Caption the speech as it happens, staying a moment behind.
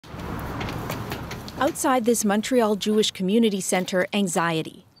Outside this Montreal Jewish Community Center,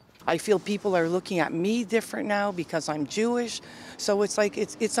 anxiety. I feel people are looking at me different now because I'm Jewish, so it's like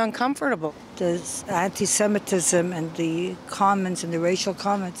it's uncomfortable. The anti-Semitism and the comments and the racial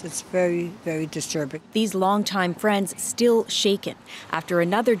comments, it's very, very disturbing. These longtime friends still shaken after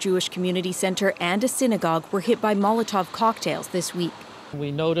another Jewish community center and a synagogue were hit by Molotov cocktails this week.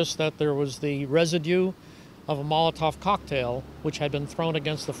 We noticed that there was the residue of a Molotov cocktail which had been thrown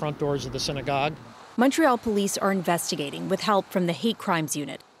against the front doors of the synagogue. Montreal police are investigating with help from the Hate Crimes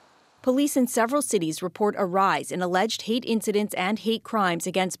Unit. Police in several cities report a rise in alleged hate incidents and hate crimes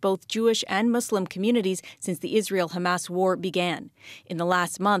against both Jewish and Muslim communities since the Israel-Hamas war began. In the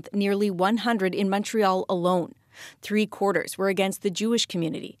last month, nearly 100 in Montreal alone. 3/4 were against the Jewish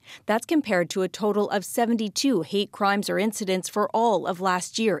community. That's compared to a total of 72 hate crimes or incidents for all of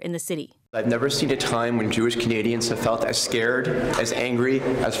last year in the city. I've never seen a time when Jewish Canadians have felt as scared, as angry,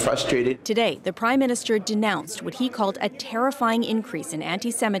 as frustrated. Today, the Prime Minister denounced what he called a terrifying increase in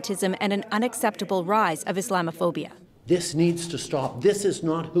anti-Semitism and an unacceptable rise of Islamophobia. This needs to stop. This is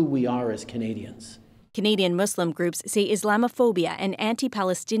not who we are as Canadians. Canadian Muslim groups say Islamophobia and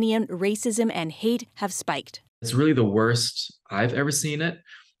anti-Palestinian racism and hate have spiked. It's really the worst I've ever seen it.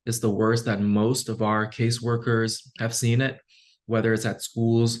 It's the worst that most of our caseworkers have seen it, whether it's at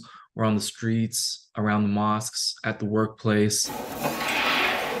schools or on the streets, around the mosques, at the workplace.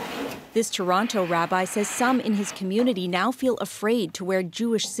 This Toronto rabbi says some in his community now feel afraid to wear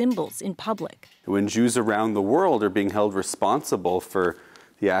Jewish symbols in public. When Jews around the world are being held responsible for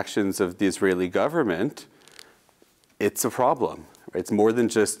the actions of the Israeli government, it's a problem. It's more than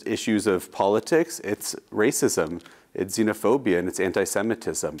just issues of politics, it's racism, it's xenophobia, and it's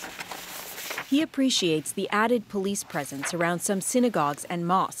anti-Semitism. He appreciates the added police presence around some synagogues and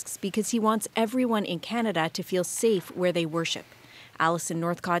mosques because he wants everyone in Canada to feel safe where they worship. Alison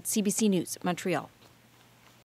Northcott, CBC News, Montreal.